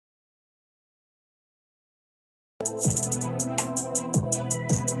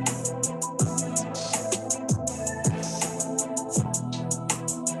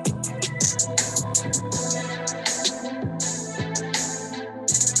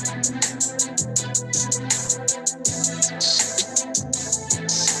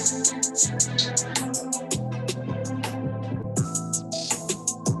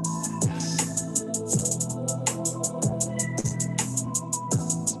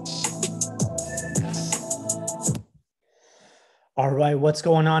All right, what's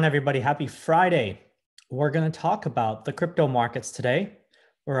going on, everybody? Happy Friday. We're going to talk about the crypto markets today.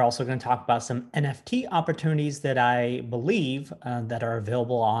 We're also going to talk about some NFT opportunities that I believe that are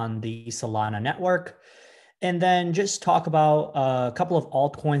available on the Solana network. And then just talk about a couple of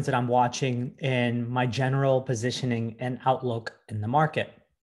altcoins that I'm watching and my general positioning and outlook in the market.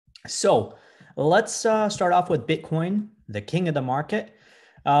 So let's start off with Bitcoin, the king of the market.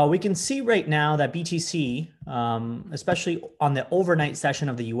 We can see right now that BTC, especially on the overnight session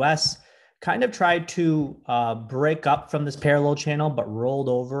of the US, kind of tried to break up from this parallel channel, but rolled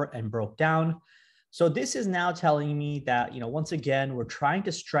over and broke down. So this is now telling me that, once again, we're trying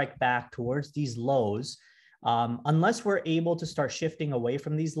to strike back towards these lows, unless we're able to start shifting away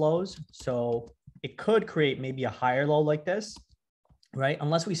from these lows. So it could create maybe a higher low like this, right?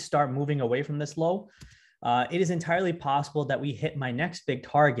 Unless we start moving away from this low. It is entirely possible that we hit my next big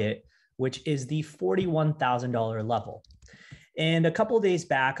target, which is the $41,000 level. And a couple of days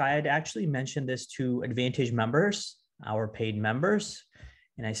back, I had actually mentioned this to Advantage members, our paid members.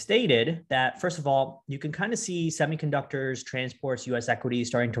 And I stated that, first of all, you can kind of see semiconductors, transports, US equities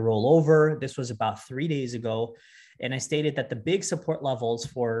starting to roll over. This was about 3 days ago. And I stated that the big support levels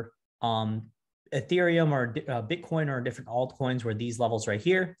for Ethereum or Bitcoin or different altcoins were these levels right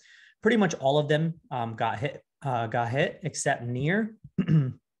here. Pretty much all of them got hit except near.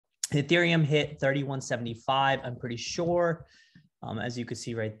 Ethereum hit 3175, I'm pretty sure. As you can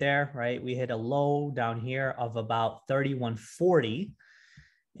see right there, right? We hit a low down here of about 3140.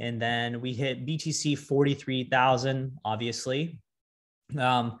 And then we hit BTC 43,000, obviously.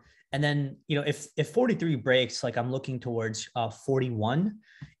 And then, if 43 breaks, like I'm looking towards 41,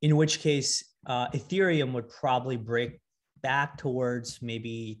 in which case Ethereum would probably break back towards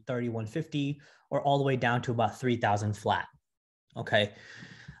maybe 3150 or all the way down to about 3,000 flat. Okay.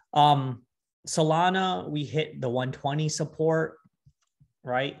 Solana, we hit the 120 support,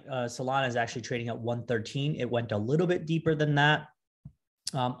 right? Solana is actually trading at 113. It went a little bit deeper than that.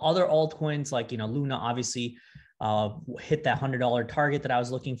 Other altcoins like, Luna obviously hit that $100 target that I was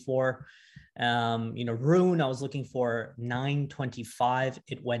looking for. Rune, I was looking for 925.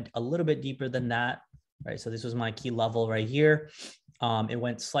 It went a little bit deeper than that. Right, so this was my key level right here. It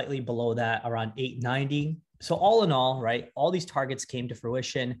went slightly below that, around 890. So all in all, right, all these targets came to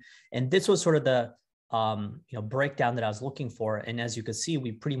fruition, and this was sort of the breakdown that I was looking for. And as you can see,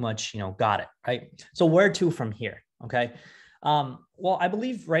 we pretty much got it, right? So where to from here? Okay. Well, I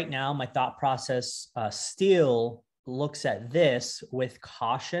believe right now my thought process still looks at this with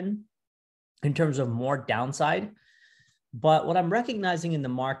caution in terms of more downside. But what I'm recognizing in the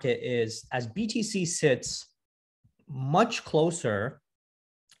market is as BTC sits much closer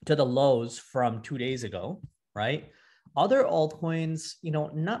to the lows from 2 days ago, right? Other altcoins,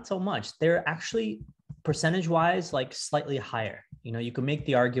 not so much. They're actually percentage-wise like slightly higher. You can make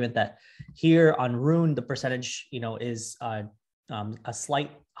the argument that here on Rune, the percentage, is a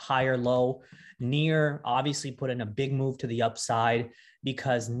slight higher low. Near obviously put in a big move to the upside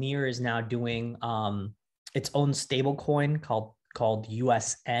because Near is now doing its own stable coin called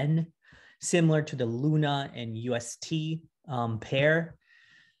USN, similar to the Luna and UST pair.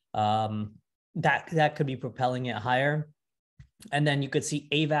 That could be propelling it higher. And then you could see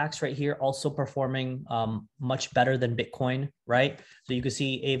AVAX right here also performing much better than Bitcoin, right? So you can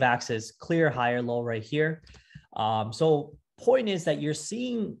see AVAX's clear higher low right here. So point is that you're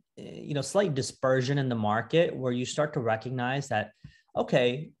seeing slight dispersion in the market where you start to recognize that,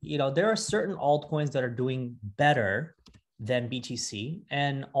 okay, there are certain altcoins that are doing better than BTC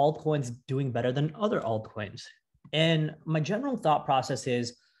and altcoins doing better than other altcoins. And my general thought process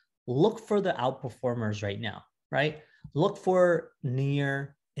is look for the outperformers right now, right? Look for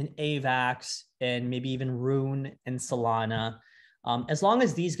Near and AVAX and maybe even Rune and Solana. As long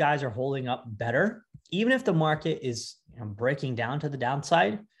as these guys are holding up better, even if the market is breaking down to the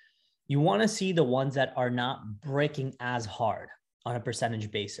downside, you want to see the ones that are not breaking as hard on a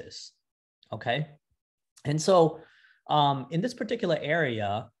percentage basis. Okay. And so in this particular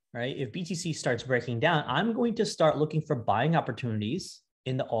area, right, if BTC starts breaking down, I'm going to start looking for buying opportunities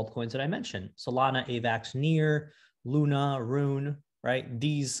in the altcoins that I mentioned: Solana, AVAX, Near, Luna, Rune, right?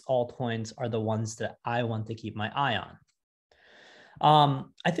 These altcoins are the ones that I want to keep my eye on.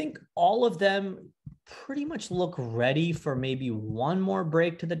 I think all of them pretty much look ready for maybe one more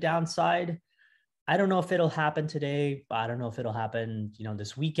break to the downside. I don't know if it'll happen today, but I don't know if it'll happen,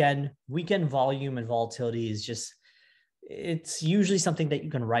 this weekend. Weekend volume and volatility is just, it's usually something that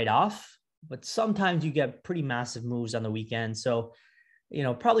you can write off, but sometimes you get pretty massive moves on the weekend. So,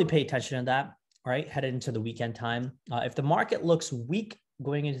 probably pay attention to that, right? Headed into the weekend time. If the market looks weak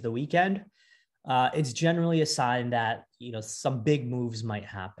going into the weekend, it's generally a sign that, some big moves might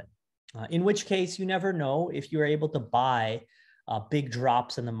happen. In which case, you never know if you're able to buy big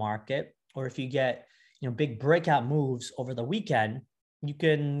drops in the market, or if you get, big breakout moves over the weekend, you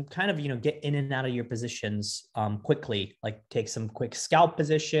can kind of, get in and out of your positions quickly, like take some quick scalp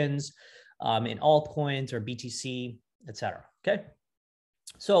positions in altcoins or BTC, etc. Okay.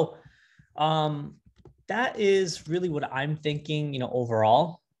 So that is really what I'm thinking,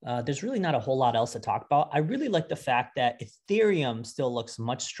 overall. There's really not a whole lot else to talk about. I really like the fact that Ethereum still looks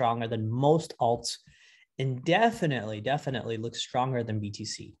much stronger than most alts, and definitely looks stronger than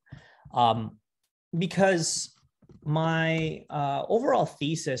BTC. Because my overall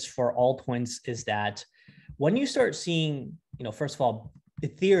thesis for altcoins is that when you start seeing, first of all,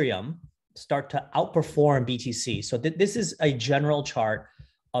 Ethereum start to outperform BTC. So this is a general chart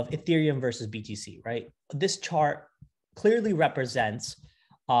of Ethereum versus BTC, right? This chart clearly represents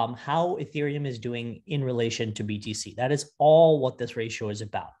how Ethereum is doing in relation to BTC. That is all what this ratio is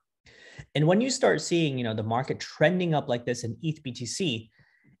about. And when you start seeing, the market trending up like this in ETH BTC,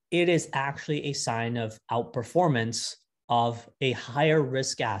 it is actually a sign of outperformance of a higher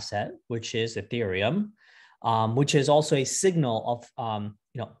risk asset, which is Ethereum, which is also a signal of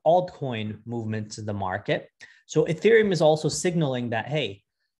altcoin movement to the market. So Ethereum is also signaling that, hey,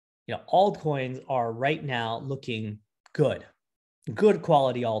 altcoins are right now looking good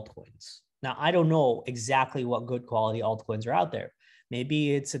quality altcoins. Now, I don't know exactly what good quality altcoins are out there.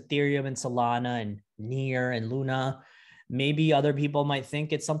 Maybe it's Ethereum and Solana and Near and Luna. Maybe other people might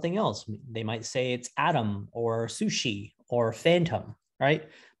think it's something else. They might say it's Atom or Sushi or Phantom, right?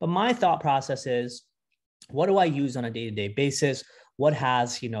 But my thought process is, what do I use on a day-to-day basis? What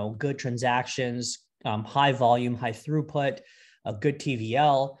has, good transactions, high volume, high throughput, a good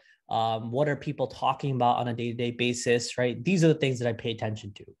TVL? What are people talking about on a day-to-day basis, right? These are the things that I pay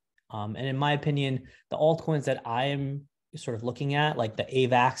attention to. And in my opinion, the altcoins that I am sort of looking at, like the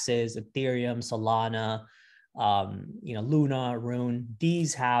AVAXs, Ethereum, Solana, Luna, Rune,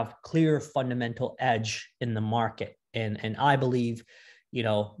 these have clear fundamental edge in the market. And I believe,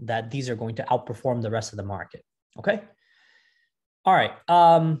 that these are going to outperform the rest of the market. Okay. All right.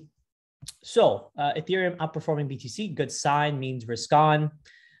 So Ethereum outperforming BTC, good sign, means risk on.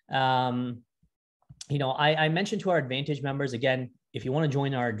 I mentioned to our Advantage members, again, if you want to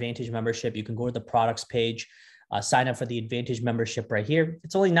join our Advantage membership, you can go to the products page, sign up for the Advantage membership right here.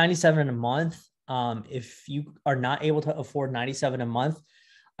 It's only $97 a month. If you are not able to afford $97 a month,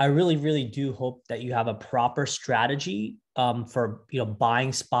 I really do hope that you have a proper strategy for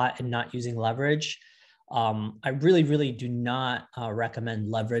buying spot and not using leverage. I really do not recommend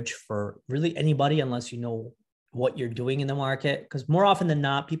leverage for really anybody unless you know what you're doing in the market, because more often than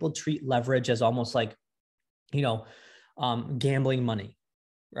not, people treat leverage as almost like gambling money,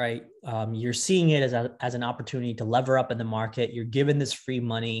 right? You're seeing it as an opportunity to lever up in the market. You're given this free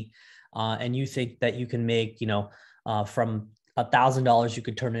money, and you think that you can make from $1,000 you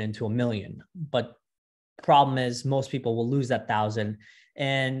could turn it into $1 million. But the problem is most people will lose that 1,000.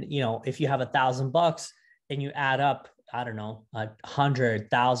 And if you have $1,000 and you add up, I don't know,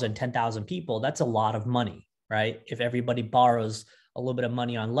 100,000, 10,000 people, that's a lot of money, right? If everybody borrows a little bit of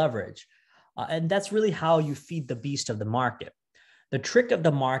money on leverage. And that's really how you feed the beast of the market. The trick of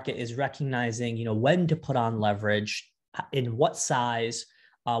the market is recognizing, when to put on leverage, in what size,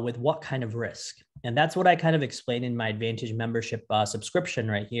 with what kind of risk. And that's what I kind of explained in my Advantage membership subscription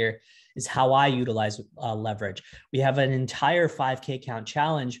right here, is how I utilize leverage. We have an entire 5K count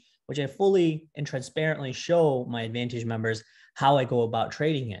challenge, which I fully and transparently show my Advantage members how I go about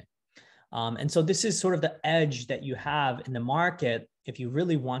trading it. And so this is sort of the edge that you have in the market if you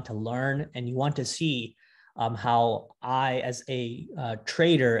really want to learn and you want to see how I, as a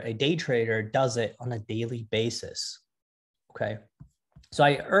trader, a day trader, does it on a daily basis. Okay. So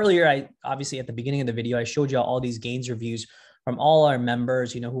I obviously at the beginning of the video, I showed you all these gains reviews from all our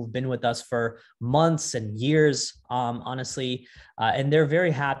members, who've been with us for months and years, honestly. And they're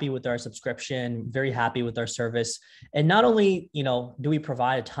very happy with our subscription, very happy with our service. And not only, do we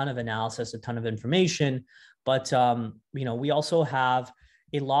provide a ton of analysis, a ton of information, but, we also have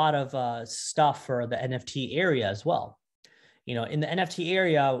a lot of stuff for the NFT area as well. in the NFT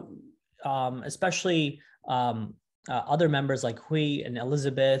area, especially other members like Hui and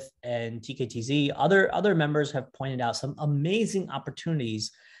Elizabeth and TKTZ, other members have pointed out some amazing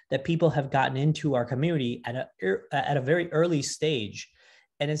opportunities that people have gotten into our community at a very early stage.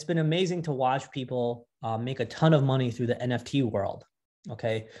 And it's been amazing to watch people make a ton of money through the NFT world.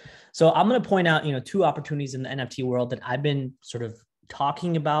 Okay. So I'm going to point out, two opportunities in the NFT world that I've been sort of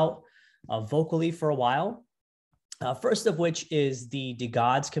talking about vocally for a while. First of which is the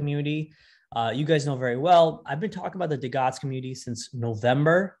DeGods community. You guys know very well, I've been talking about the DeGods community since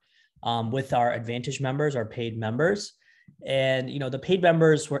November with our Advantage members, our paid members. And, the paid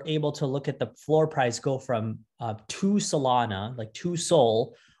members were able to look at the floor price go from 2 Solana, like 2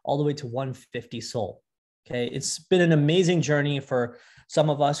 Sol, all the way to 150 Sol. Okay. It's been an amazing journey for some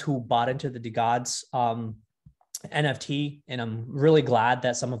of us who bought into the DeGods NFT. And I'm really glad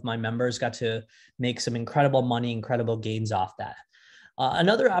that some of my members got to make some incredible money, incredible gains off that.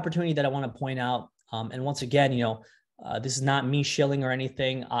 Another opportunity that I want to point out, and once again, this is not me shilling or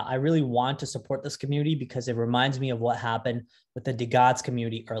anything. I really want to support this community because it reminds me of what happened with the DeGods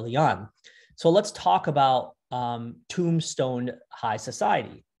community early on. So let's talk about Tombstone High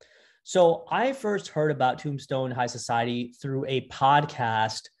Society. So I first heard about Tombstone High Society through a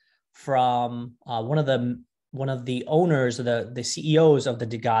podcast from one of the owners or the CEOs of the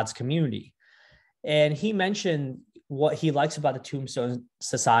DeGods community. And he mentioned what he likes about the Tombstone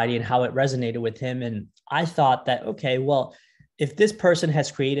Society and how it resonated with him. And I thought that, okay, well, if this person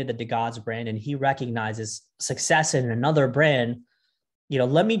has created the DeGods brand and he recognizes success in another brand,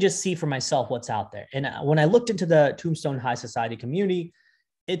 let me just see for myself what's out there. And when I looked into the Tombstone High Society community,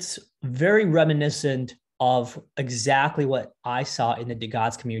 it's very reminiscent of exactly what I saw in the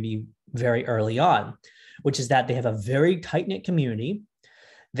DeGods community very early on, which is that they have a very tight-knit community.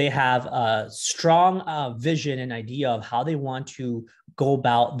 They have a strong vision and idea of how they want to go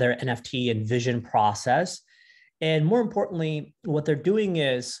about their NFT and vision process. And more importantly, what they're doing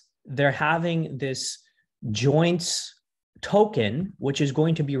is they're having this joint token, which is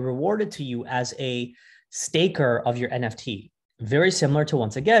going to be rewarded to you as a staker of your NFT. Very similar to,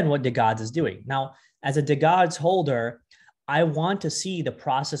 once again, what DeGods is doing. Now, as a DeGods holder, I want to see the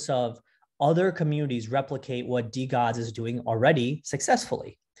process of other communities replicate what DeGods is doing already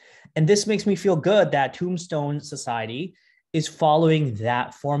successfully. And this makes me feel good that Tombstone Society is following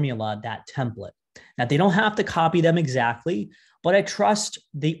that formula, that template. Now, they don't have to copy them exactly, but I trust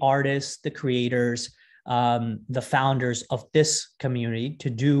the artists, the creators, the founders of this community to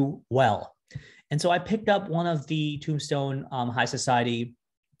do well. And so I picked up one of the Tombstone High Society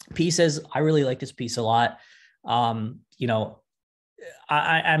pieces. I really like this piece a lot. I'm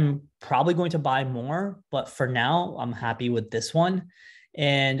probably going to buy more, but for now, I'm happy with this one.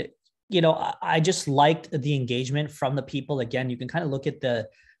 And, I just liked the engagement from the people. Again, you can kind of look at the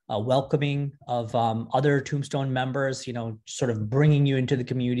welcoming of other Tombstone members, sort of bringing you into the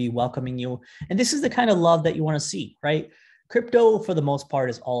community, welcoming you. And this is the kind of love that you want to see, right? Crypto, for the most part,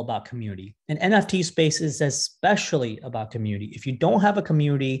 is all about community. And NFT space is especially about community. If you don't have a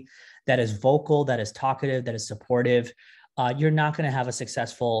community that is vocal, that is talkative, that is supportive, you're not going to have a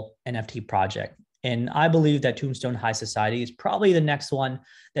successful NFT project. And I believe that Tombstone High Society is probably the next one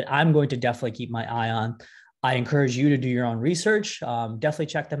that I'm going to definitely keep my eye on. I encourage you to do your own research. Definitely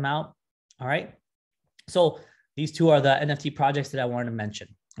check them out. All right. So these two are the NFT projects that I wanted to mention.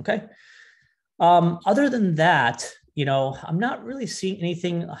 Okay. Other than that, I'm not really seeing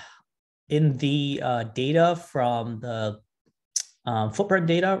anything in the data from the footprint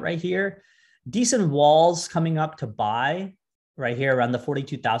data right here. Decent walls coming up to buy right here around the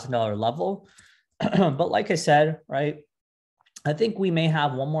 $42,000 level. But like I said, right, I think we may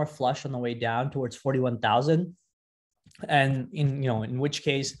have one more flush on the way down towards 41,000. And in which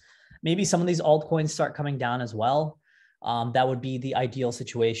case, maybe some of these altcoins start coming down as well. That would be the ideal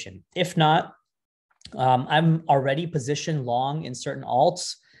situation. If not, I'm already positioned long in certain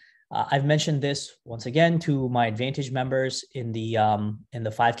alts. I've mentioned this once again to my Advantage members in the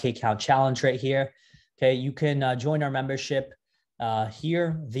 5K count challenge right here. Okay, you can join our membership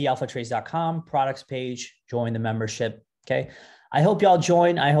here, thealphatrades.com, products page, join the membership. Okay, I hope y'all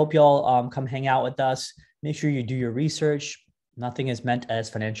join. I hope y'all come hang out with us. Make sure you do your research. Nothing is meant as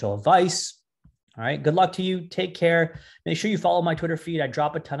financial advice. All right, good luck to you. Take care. Make sure you follow my Twitter feed. I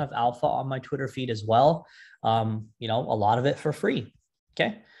drop a ton of alpha on my Twitter feed as well. A lot of it for free.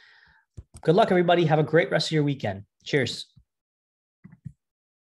 Okay. Good luck, everybody. Have a great rest of your weekend. Cheers.